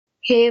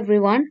Hey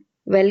everyone,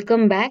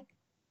 welcome back.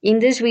 In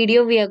this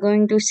video, we are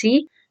going to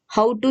see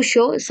how to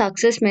show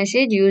success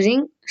message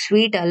using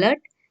Sweet Alert.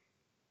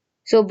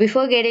 So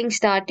before getting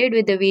started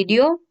with the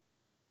video,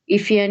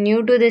 if you are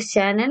new to this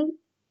channel,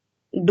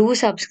 do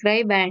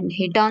subscribe and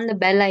hit on the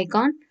bell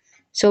icon.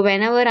 So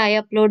whenever I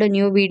upload a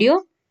new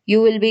video,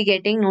 you will be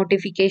getting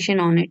notification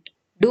on it.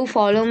 Do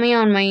follow me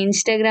on my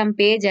Instagram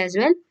page as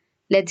well.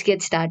 Let's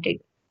get started.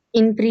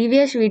 In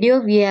previous video,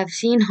 we have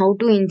seen how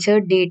to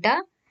insert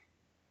data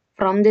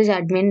from this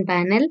admin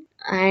panel,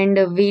 and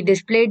we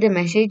displayed the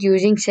message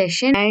using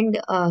session, and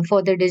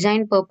for the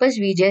design purpose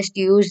we just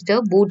use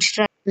the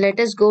bootstrap. Let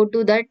us go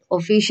to that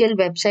official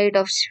website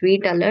of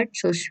Sweet Alert.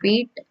 So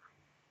Sweet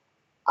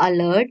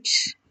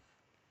Alerts.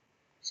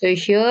 So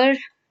here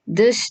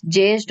this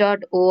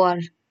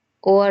js.org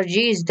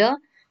is the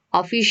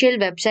official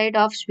website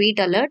of Sweet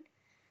Alert.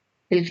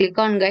 We'll click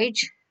on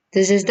guides.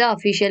 This is the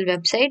official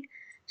website.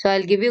 So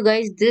I'll give you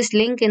guys this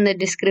link in the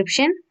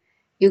description.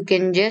 You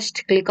can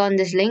just click on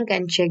this link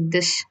and check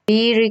this.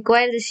 We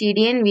require the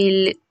CDN.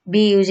 We'll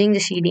be using the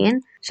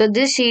CDN. So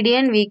this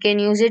CDN, we can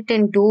use it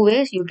in two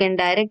ways. You can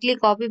directly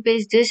copy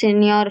paste this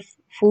in your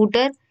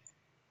footer,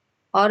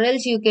 or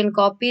else you can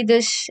copy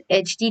this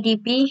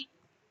HTTP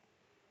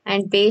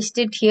and paste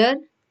it here.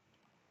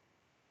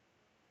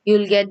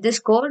 You'll get this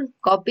code,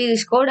 copy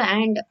this code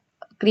and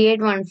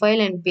create one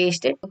file and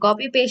paste it.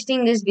 Copy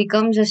pasting this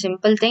becomes a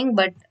simple thing,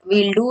 but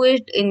we'll do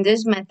it in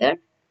this method.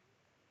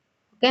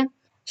 Okay,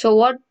 so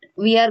what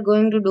we are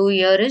going to do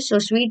here is, so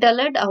Sweet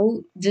Alert,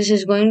 how this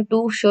is going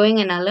to showing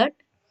an alert.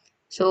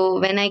 So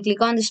when I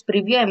click on this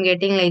preview, I'm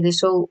getting like this.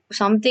 So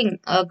something,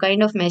 a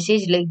kind of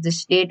message like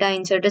this: data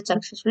inserted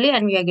successfully,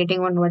 and we are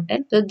getting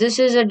 110. So this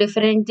is a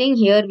different thing.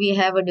 Here we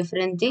have a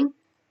different thing.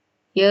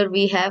 Here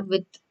we have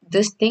with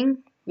this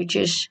thing, which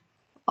is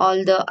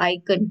all the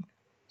icon.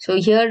 So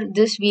here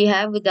this we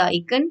have with the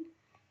icon,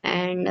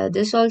 and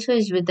this also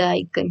is with the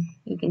icon,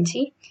 you can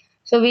see.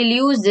 So we'll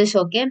use this.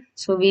 Okay,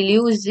 so we'll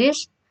use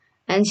this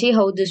and see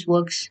how this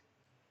works.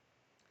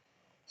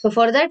 So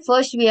for that,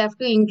 first we have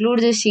to include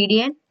the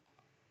CDN.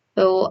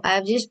 So I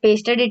have just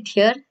pasted it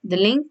here, the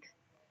link.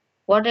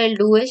 What I'll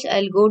do is,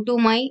 I'll go to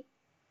my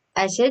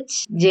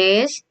assets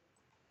JS,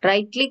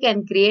 right click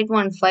and create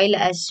one file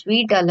as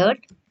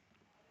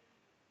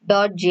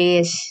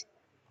sweetalert.js.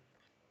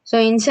 So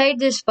inside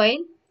this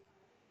file,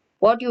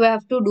 what you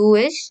have to do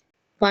is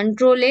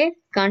Control A,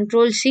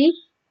 Control C,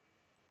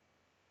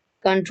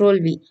 Control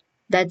V.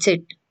 That's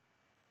it.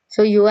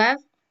 So you have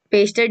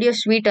pasted your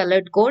Sweet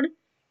Alert code,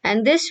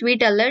 and this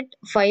Sweet Alert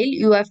file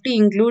you have to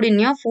include in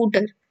your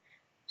footer.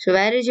 So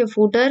where is your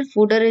footer?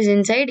 Footer is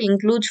inside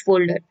includes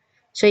folder.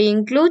 So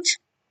includes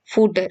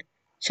footer.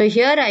 So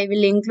here I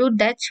will include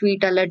that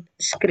Sweet Alert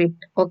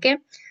script. Okay.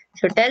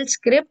 So tell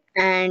script,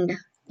 and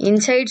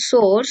inside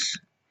source,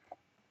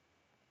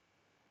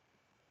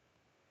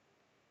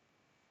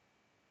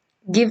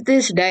 give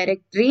this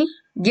directory.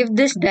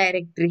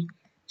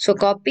 So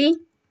copy,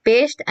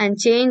 paste and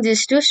change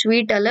this to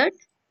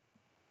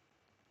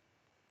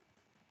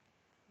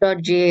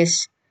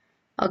sweetalert.js.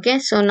 Okay,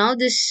 so now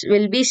this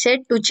will be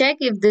set. To check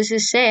if this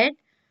is set,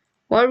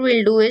 what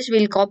we'll do is,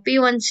 we'll copy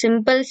one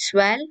simple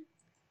sval,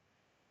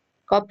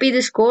 copy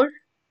this code,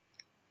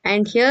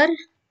 and here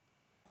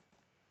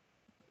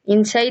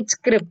inside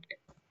script,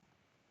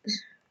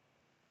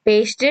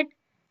 paste it.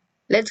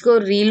 Let's go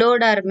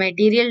reload our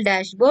material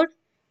dashboard.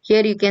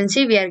 Here you can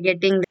see we are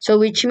getting that. So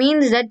which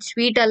means that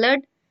Sweet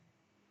Alert,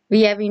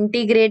 we have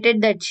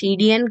integrated that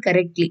CDN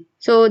correctly.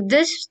 So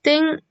this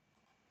thing,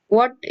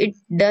 what it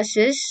does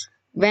is,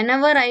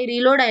 whenever I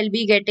reload, I'll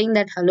be getting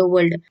that hello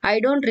world.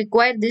 I don't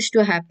require this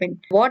to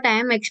happen. What I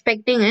am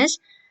expecting is,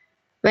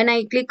 when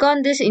I click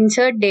on this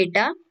insert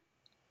data,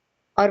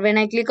 or when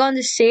I click on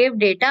the save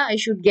data, I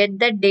should get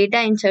that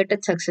data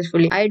inserted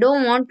successfully. I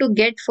don't want to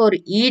get for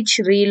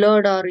each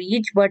reload or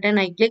each button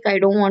I click, I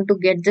don't want to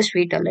get the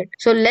Sweet Alert.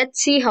 So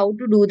let's see how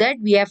to do that.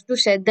 We have to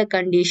set the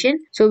condition.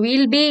 So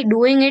we'll be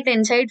doing it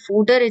inside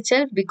footer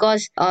itself,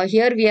 because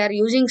here we are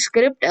using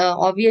script.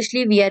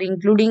 Obviously we are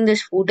including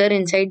this footer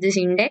inside this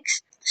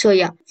index. So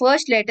yeah,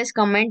 first let us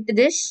comment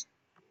this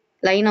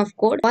line of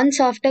code. Once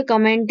after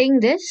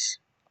commenting this,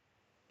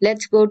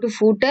 let's go to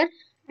footer,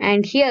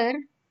 and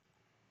here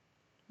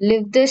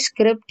leave this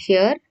script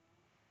here.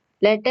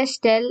 Let us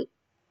tell,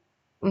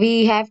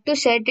 we have to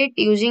set it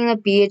using a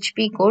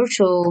PHP code.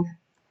 So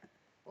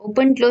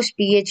open close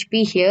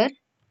PHP here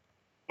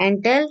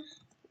and tell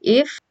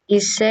if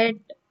is set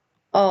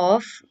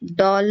of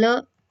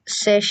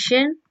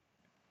 $session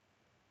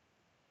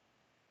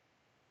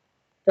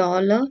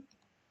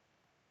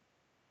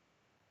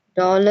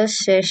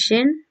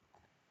 $session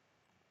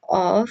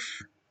of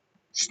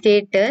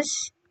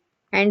status,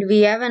 and we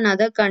have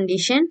another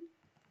condition,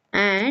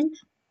 and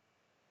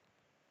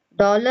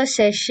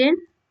 $session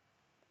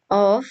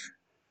of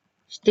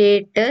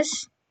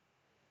status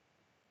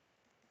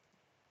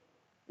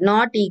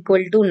not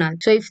equal to null.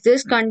 So if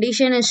this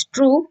condition is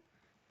true,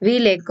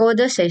 we'll echo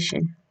the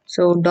session.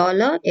 So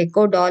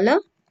 $,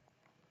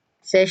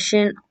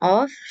 session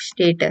of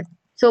status.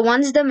 So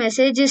once the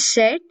message is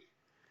set,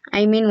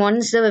 I mean,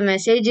 once the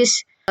message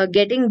is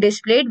getting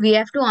displayed, we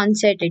have to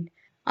unset it.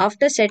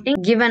 After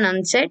setting, give an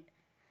unset.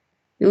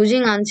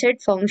 Using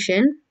unset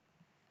function,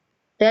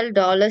 tell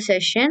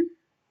 $session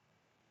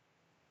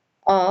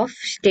of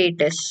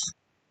status.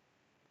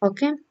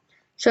 Okay.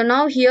 So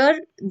now here,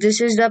 this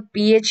is the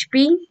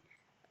PHP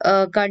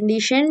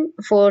condition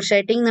for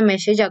setting the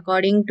message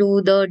according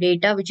to the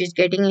data which is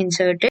getting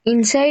inserted.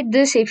 Inside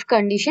this if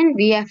condition,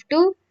 we have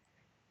to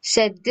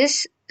set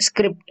this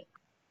script.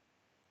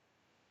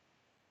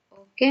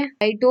 Okay,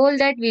 I told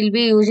that we'll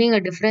be using a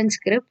different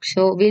script,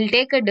 so we'll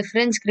take a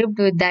different script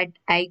with that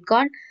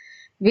icon.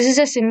 This is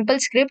a simple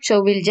script,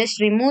 so we'll just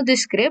remove the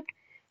script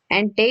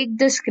and take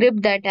the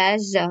script that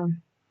has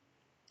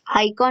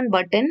icon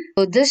button.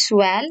 So this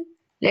val,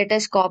 let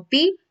us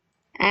copy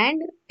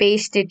and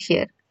paste it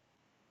here.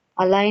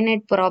 Align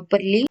it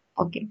properly.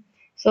 Okay,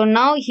 so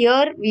now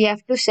here we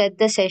have to set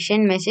the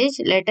session message.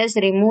 Let us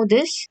remove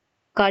this,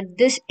 cut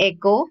this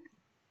echo,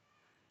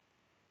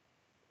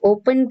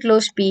 open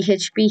close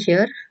PHP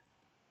here,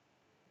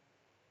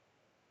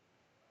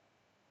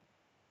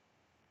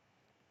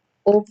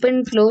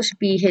 open close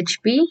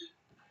PHP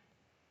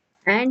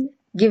and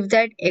give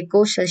that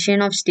echo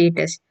session of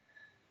status.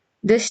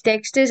 This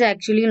text is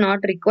actually not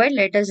required.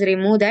 Let us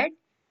remove that.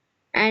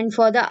 And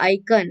for the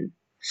icon,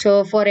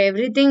 so for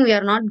everything we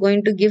are not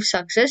going to give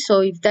success. So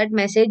if that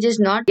message is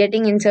not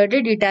getting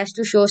inserted, it has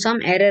to show some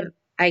error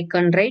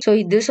icon, right?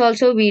 So this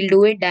also we'll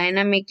do it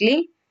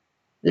dynamically.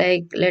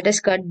 Like let us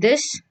cut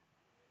this,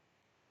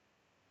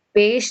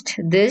 paste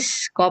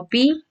this,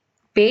 copy,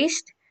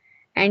 paste,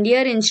 and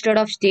here instead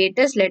of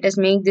status, let us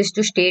make this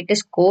to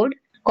status code.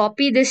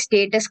 Copy this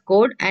status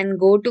code and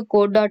go to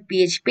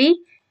code.php.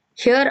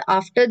 Here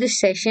after the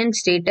session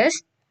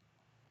status,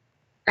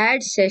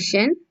 add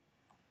session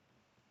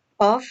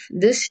of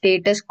this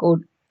status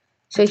code.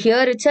 So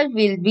here itself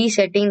we'll be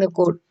setting the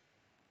code.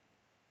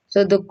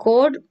 So the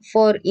code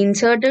for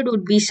inserted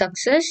would be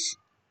success,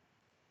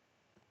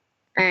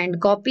 and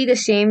copy the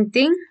same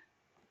thing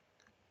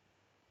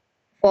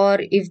for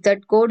if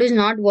that code is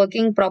not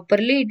working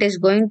properly, it is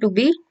going to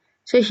be.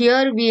 So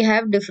here we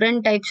have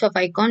different types of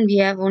icon. We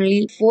have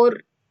only 4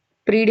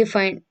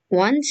 predefined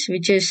ones,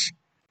 which is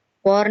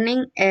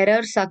warning,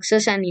 error,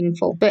 success and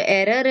info. So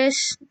error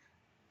is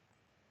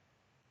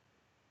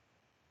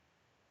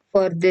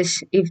for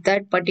this if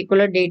that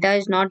particular data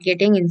is not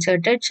getting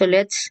inserted. So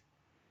let's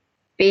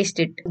paste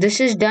it.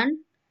 This is done,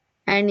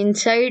 and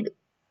inside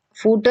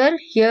footer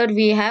here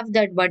we have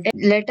that button.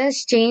 Let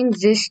us change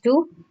this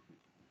to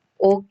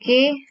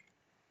OK.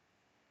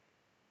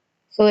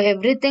 So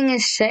everything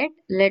is set.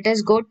 Let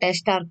us go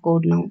test our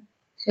code now.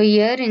 So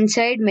here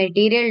inside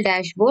material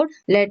dashboard,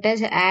 let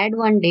us add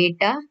one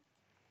data.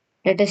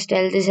 Let us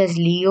tell this as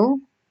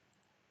Leo.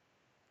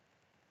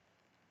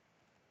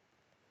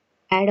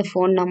 Add a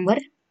phone number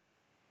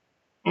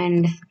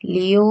and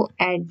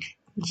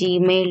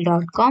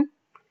leo@gmail.com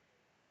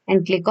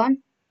and click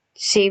on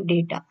save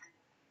data.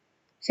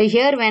 So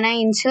here when I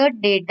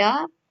insert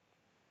data,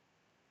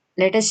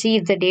 let us see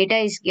if the data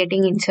is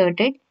getting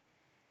inserted.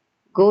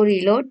 Go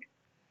reload.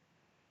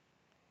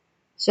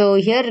 So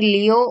here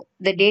Leo,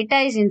 the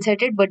data is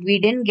inserted, but we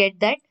didn't get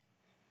that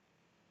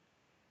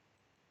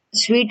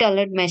sweet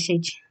alert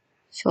message.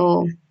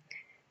 So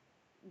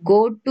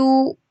go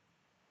to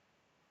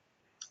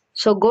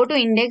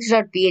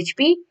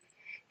index.php.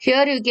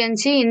 Here you can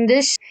see in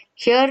this,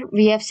 here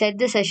we have set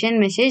the session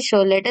message.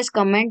 So let us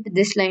comment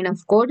this line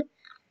of code.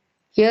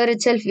 Here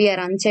itself we are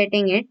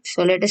unsetting it.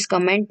 So let us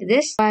comment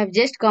this. I have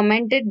just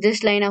commented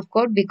this line of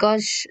code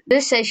because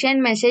this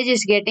session message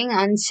is getting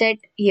unset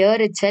here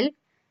itself.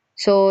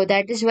 So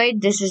that is why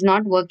this is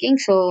not working.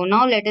 So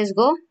now let us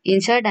go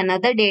insert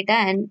another data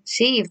and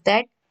see if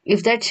that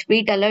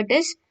sweet alert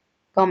is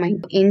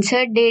coming.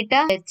 Insert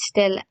data. Let's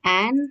tell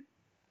Anne.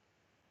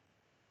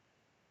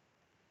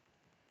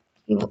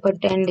 Give a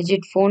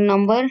 10-digit phone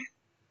number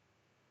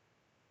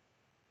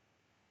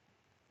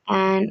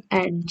and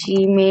at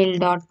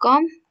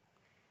gmail.com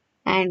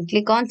and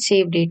click on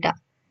save data.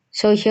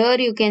 So here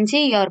you can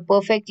see you are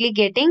perfectly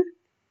getting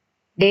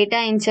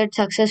data insert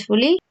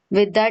successfully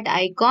with that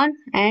icon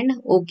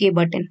and OK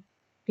button.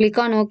 Click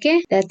on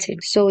OK. That's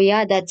it. So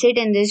yeah, that's it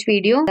in this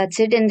video.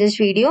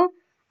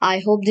 I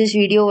hope this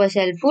video was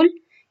helpful.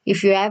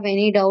 If you have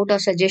any doubt or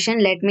suggestion,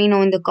 let me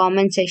know in the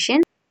comment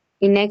section.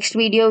 In next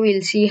video,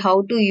 we'll see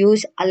how to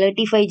use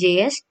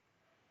Alertify.js.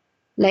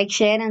 Like,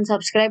 share and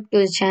subscribe to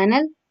the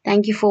channel.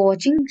 Thank you for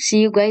watching.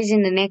 See you guys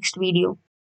in the next video.